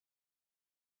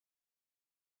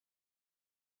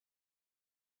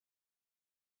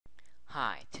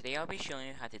Hi, today I'll be showing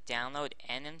you how to download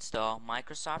and install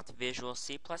Microsoft Visual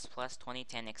C++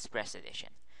 2010 Express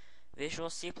Edition. Visual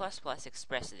C++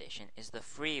 Express Edition is the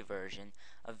free version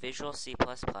of Visual C++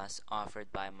 offered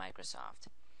by Microsoft.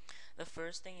 The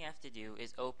first thing you have to do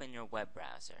is open your web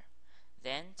browser.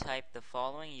 Then type the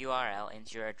following URL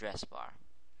into your address bar.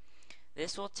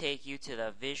 This will take you to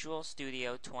the Visual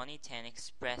Studio 2010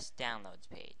 Express Downloads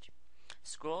page.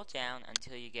 Scroll down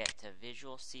until you get to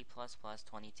Visual C++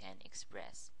 2010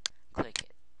 Express. Click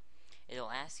it. It'll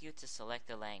ask you to select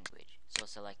a language, so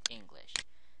select English.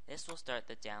 This will start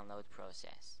the download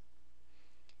process.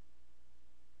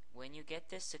 When you get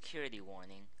this security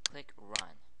warning, click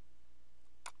Run.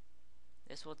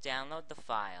 This will download the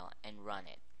file and run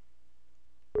it.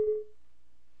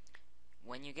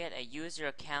 When you get a user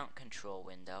account control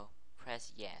window,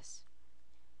 press Yes.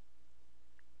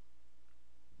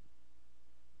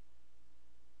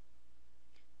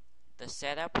 The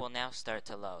setup will now start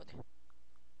to load.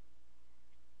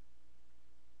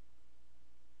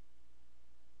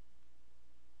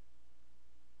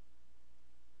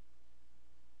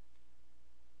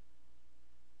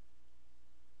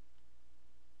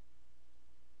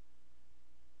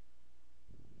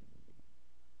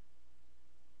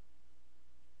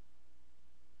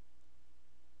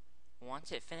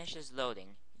 Once it finishes loading,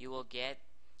 you will get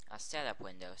a setup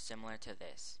window similar to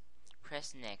this.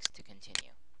 Press Next to continue.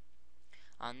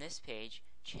 On this page,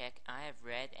 check I have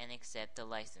read and accept the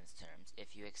license terms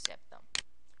if you accept them.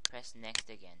 Press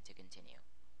Next again to continue.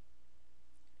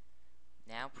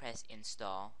 Now press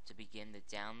Install to begin the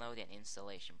download and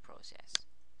installation process.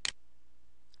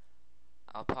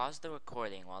 I'll pause the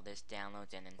recording while this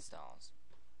downloads and installs.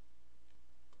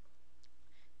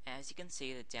 As you can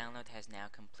see, the download has now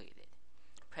completed.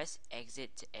 Press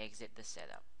Exit to exit the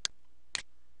setup.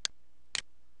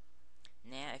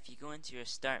 Now if you go into your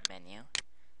Start menu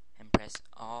and press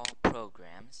All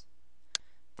Programs,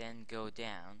 then go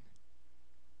down,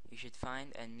 you should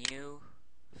find a new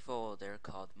folder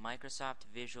called Microsoft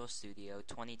Visual Studio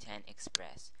 2010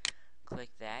 Express.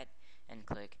 Click that and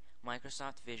click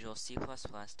Microsoft Visual C++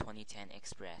 2010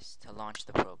 Express to launch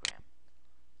the program.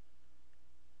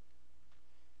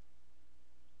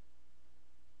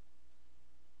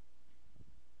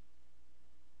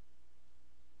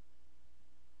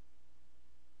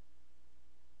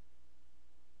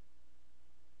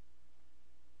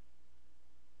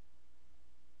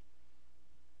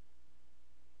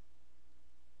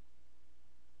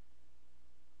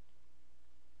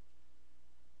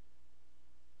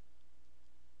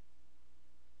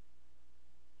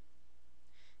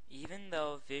 Even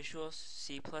though Visual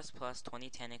C++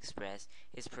 2010 Express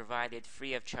is provided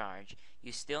free of charge,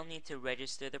 you still need to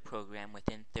register the program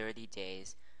within 30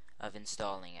 days of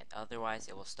installing it, otherwise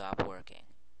it will stop working.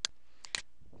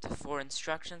 For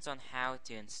instructions on how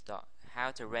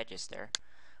to register,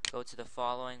 go to the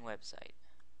following website.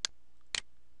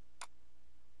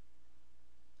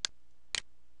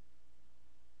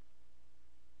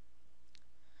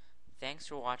 Thanks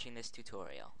for watching this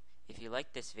tutorial. If you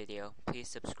liked this video, please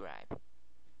subscribe.